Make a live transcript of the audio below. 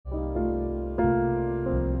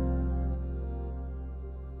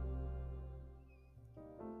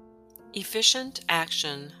Efficient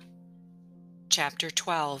Action, Chapter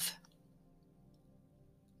 12.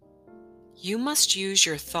 You must use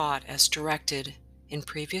your thought as directed in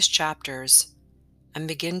previous chapters and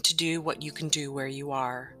begin to do what you can do where you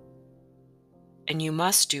are. And you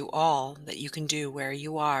must do all that you can do where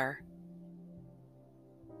you are.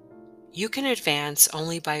 You can advance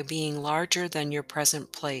only by being larger than your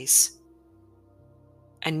present place.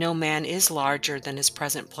 And no man is larger than his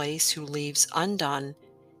present place who leaves undone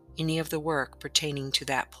any of the work pertaining to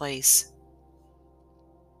that place.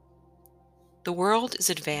 The world is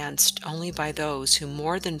advanced only by those who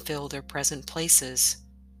more than fill their present places.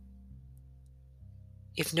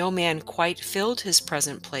 If no man quite filled his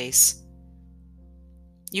present place,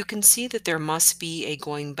 you can see that there must be a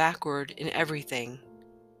going backward in everything.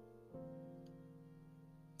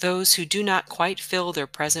 Those who do not quite fill their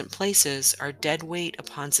present places are dead weight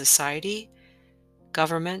upon society,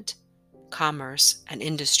 government, commerce, and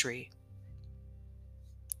industry.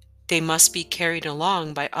 They must be carried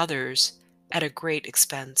along by others at a great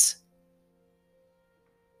expense.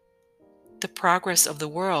 The progress of the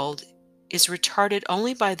world is retarded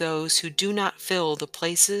only by those who do not fill the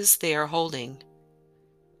places they are holding.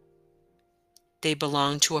 They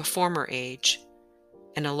belong to a former age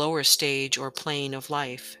and a lower stage or plane of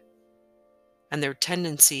life, and their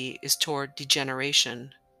tendency is toward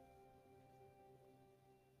degeneration.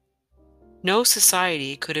 No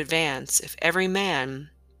society could advance if every man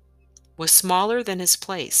was smaller than his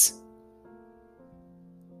place.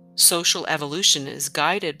 Social evolution is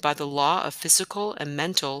guided by the law of physical and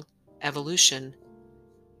mental evolution.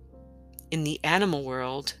 In the animal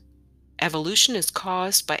world, evolution is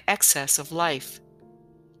caused by excess of life.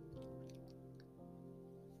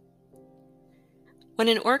 When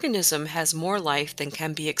an organism has more life than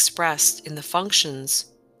can be expressed in the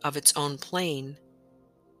functions of its own plane,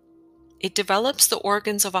 it develops the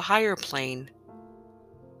organs of a higher plane,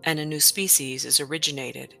 and a new species is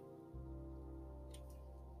originated.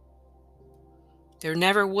 There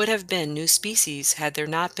never would have been new species had there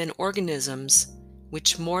not been organisms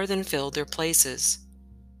which more than filled their places.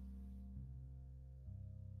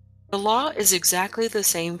 The law is exactly the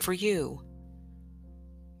same for you.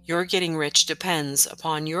 Your getting rich depends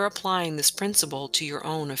upon your applying this principle to your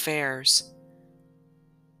own affairs.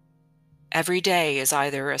 Every day is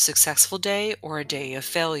either a successful day or a day of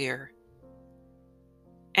failure.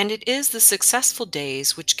 And it is the successful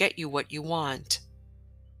days which get you what you want.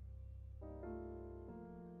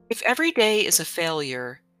 If every day is a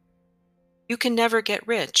failure, you can never get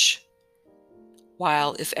rich,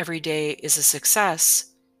 while if every day is a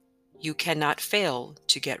success, you cannot fail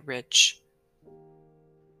to get rich.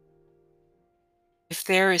 If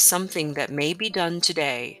there is something that may be done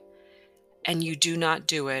today, and you do not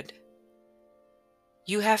do it,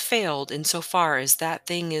 you have failed insofar as that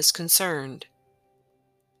thing is concerned,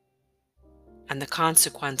 and the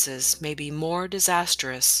consequences may be more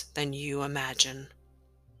disastrous than you imagine.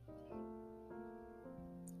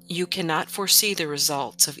 You cannot foresee the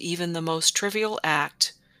results of even the most trivial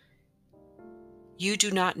act. You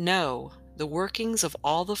do not know the workings of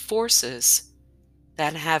all the forces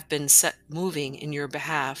that have been set moving in your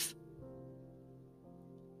behalf.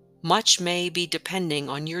 Much may be depending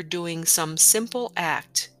on your doing some simple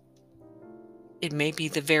act. It may be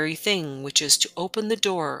the very thing which is to open the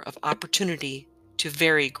door of opportunity to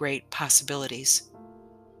very great possibilities.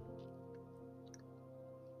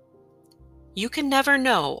 You can never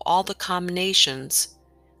know all the combinations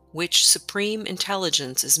which Supreme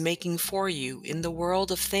Intelligence is making for you in the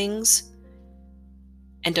world of things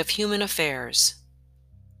and of human affairs.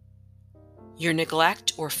 Your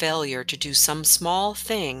neglect or failure to do some small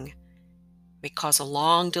thing may cause a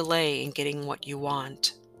long delay in getting what you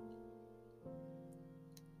want.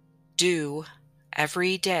 Do,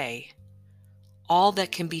 every day, all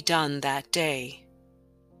that can be done that day.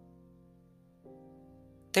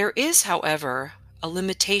 There is, however, a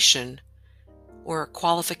limitation or a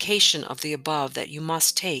qualification of the above that you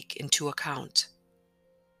must take into account.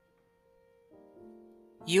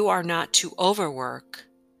 You are not to overwork,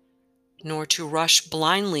 nor to rush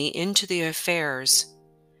blindly into the affairs,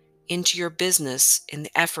 into your business in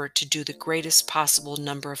the effort to do the greatest possible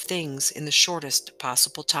number of things in the shortest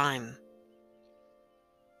possible time.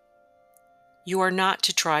 You are not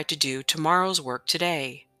to try to do tomorrow's work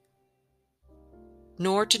today,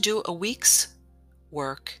 nor to do a week's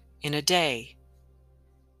work in a day.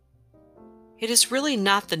 It is really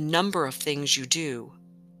not the number of things you do,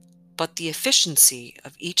 but the efficiency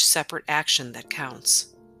of each separate action that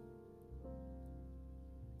counts.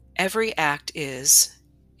 Every act is,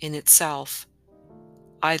 in itself,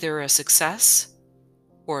 either a success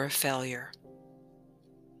or a failure.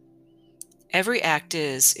 Every act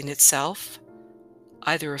is, in itself,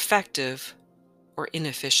 either effective or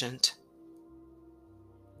inefficient.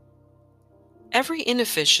 Every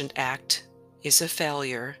inefficient act is a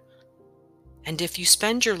failure, and if you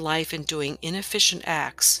spend your life in doing inefficient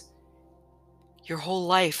acts, your whole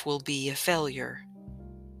life will be a failure.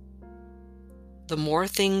 The more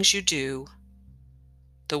things you do,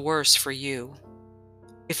 the worse for you,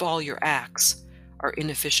 if all your acts are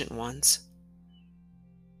inefficient ones.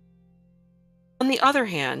 On the other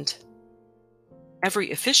hand,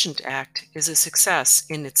 every efficient act is a success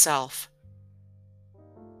in itself.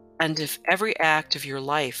 And if every act of your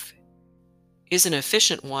life is an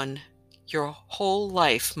efficient one, your whole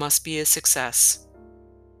life must be a success.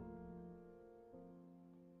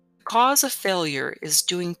 The cause of failure is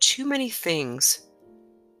doing too many things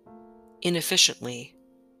inefficiently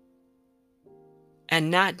and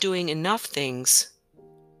not doing enough things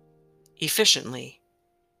efficiently.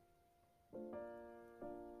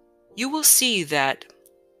 You will see that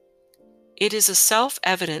it is a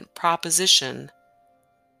self-evident proposition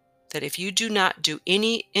that if you do not do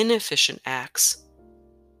any inefficient acts,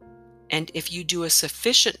 and if you do a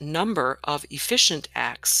sufficient number of efficient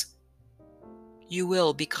acts, you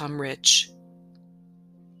will become rich.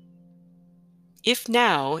 If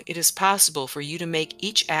now it is possible for you to make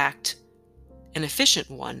each act an efficient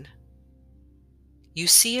one, you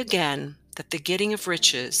see again that the getting of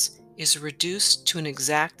riches is reduced to an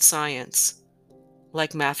exact science,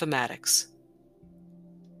 like mathematics.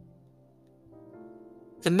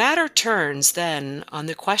 The matter turns then on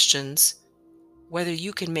the questions whether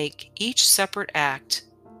you can make each separate act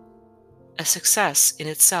a success in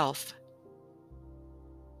itself.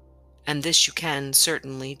 And this you can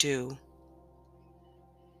certainly do.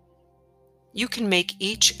 You can make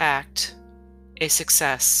each act a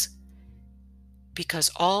success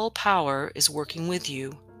because all power is working with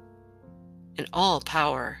you, and all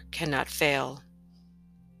power cannot fail.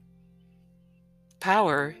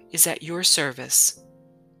 Power is at your service,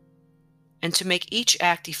 and to make each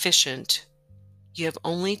act efficient, you have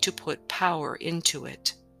only to put power into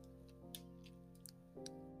it.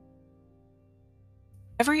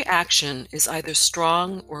 Every action is either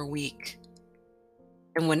strong or weak,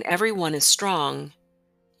 and when everyone is strong,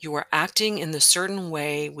 you are acting in the certain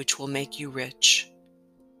way which will make you rich.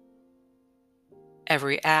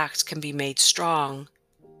 Every act can be made strong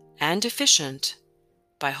and efficient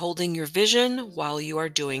by holding your vision while you are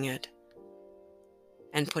doing it,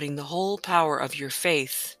 and putting the whole power of your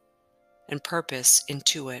faith and purpose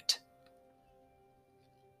into it.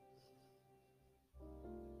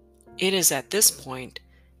 It is at this point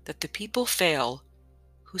that the people fail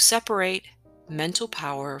who separate mental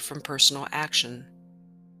power from personal action.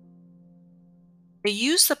 They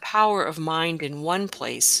use the power of mind in one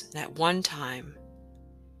place and at one time,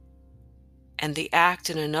 and they act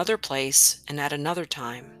in another place and at another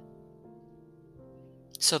time.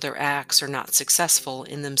 So their acts are not successful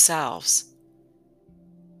in themselves.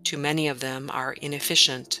 Too many of them are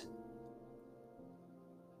inefficient.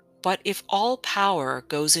 But if all power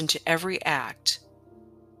goes into every act,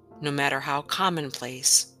 no matter how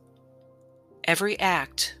commonplace, every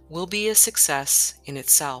act will be a success in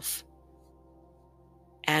itself.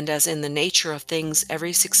 And as in the nature of things,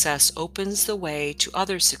 every success opens the way to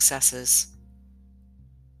other successes.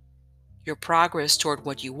 Your progress toward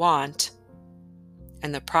what you want,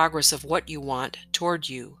 and the progress of what you want toward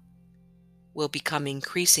you, will become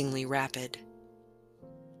increasingly rapid.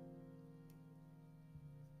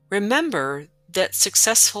 Remember that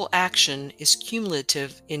successful action is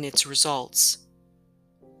cumulative in its results.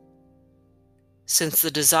 Since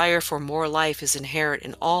the desire for more life is inherent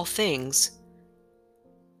in all things,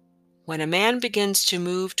 when a man begins to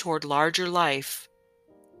move toward larger life,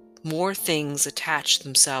 more things attach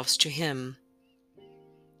themselves to him,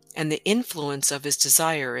 and the influence of his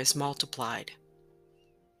desire is multiplied.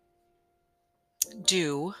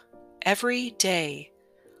 Do, every day,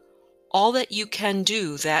 all that you can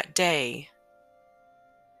do that day,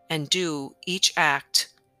 and do each act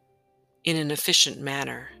in an efficient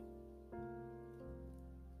manner.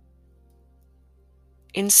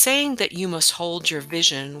 In saying that you must hold your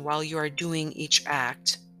vision while you are doing each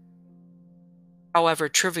act, however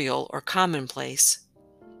trivial or commonplace,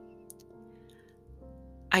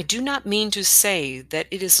 I do not mean to say that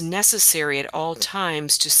it is necessary at all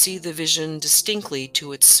times to see the vision distinctly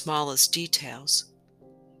to its smallest details.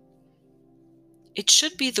 It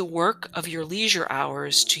should be the work of your leisure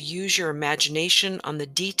hours to use your imagination on the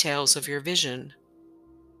details of your vision,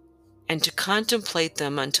 and to contemplate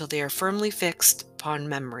them until they are firmly fixed upon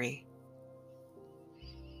memory.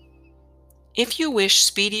 If you wish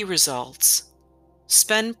speedy results,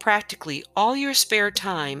 Spend practically all your spare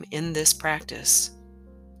time in this practice.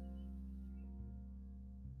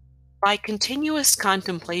 By continuous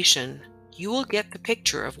contemplation, you will get the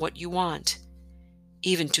picture of what you want,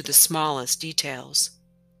 even to the smallest details,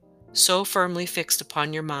 so firmly fixed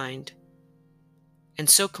upon your mind, and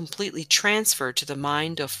so completely transferred to the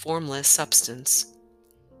mind of formless substance,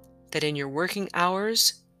 that in your working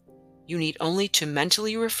hours, you need only to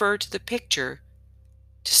mentally refer to the picture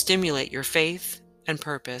to stimulate your faith and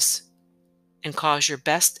purpose, and cause your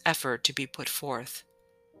best effort to be put forth.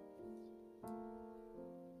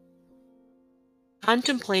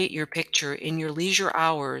 Contemplate your picture in your leisure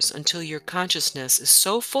hours until your consciousness is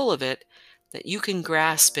so full of it that you can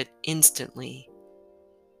grasp it instantly.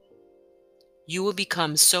 You will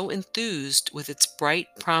become so enthused with its bright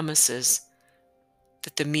promises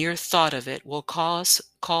that the mere thought of it will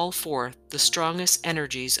call forth the strongest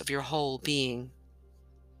energies of your whole being.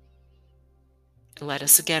 Let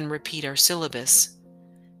us again repeat our syllabus,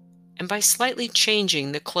 and by slightly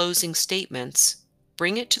changing the closing statements,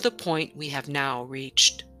 bring it to the point we have now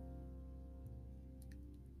reached.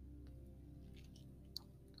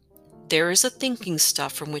 There is a thinking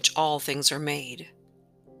stuff from which all things are made,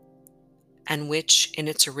 and which, in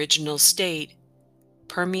its original state,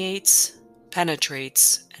 permeates,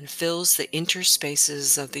 penetrates, and fills the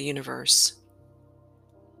interspaces of the universe.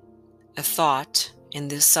 A thought, in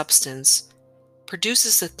this substance,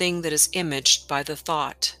 produces the thing that is imaged by the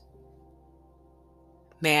thought.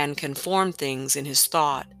 Man can form things in his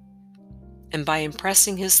thought, and by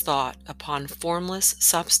impressing his thought upon formless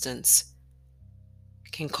substance,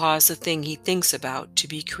 can cause the thing he thinks about to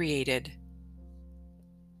be created.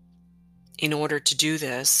 In order to do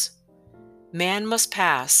this, man must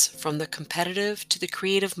pass from the competitive to the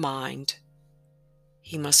creative mind.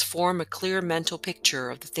 He must form a clear mental picture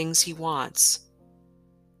of the things he wants,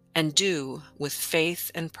 and do, with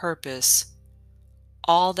faith and purpose,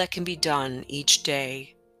 all that can be done each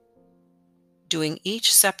day, doing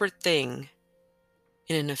each separate thing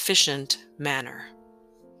in an efficient manner.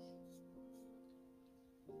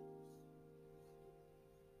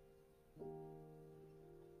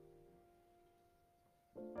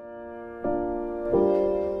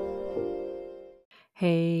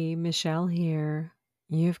 Hey, Michelle here.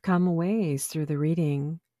 You've come a ways through the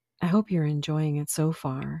reading. I hope you're enjoying it so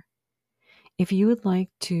far. If you would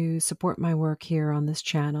like to support my work here on this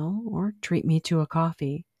channel or treat me to a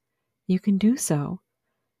coffee, you can do so.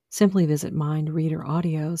 Simply visit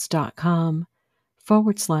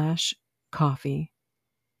mindreaderaudios.com/coffee.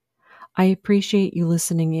 I appreciate you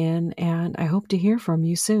listening in, and I hope to hear from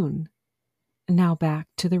you soon. Now back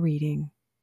to the reading.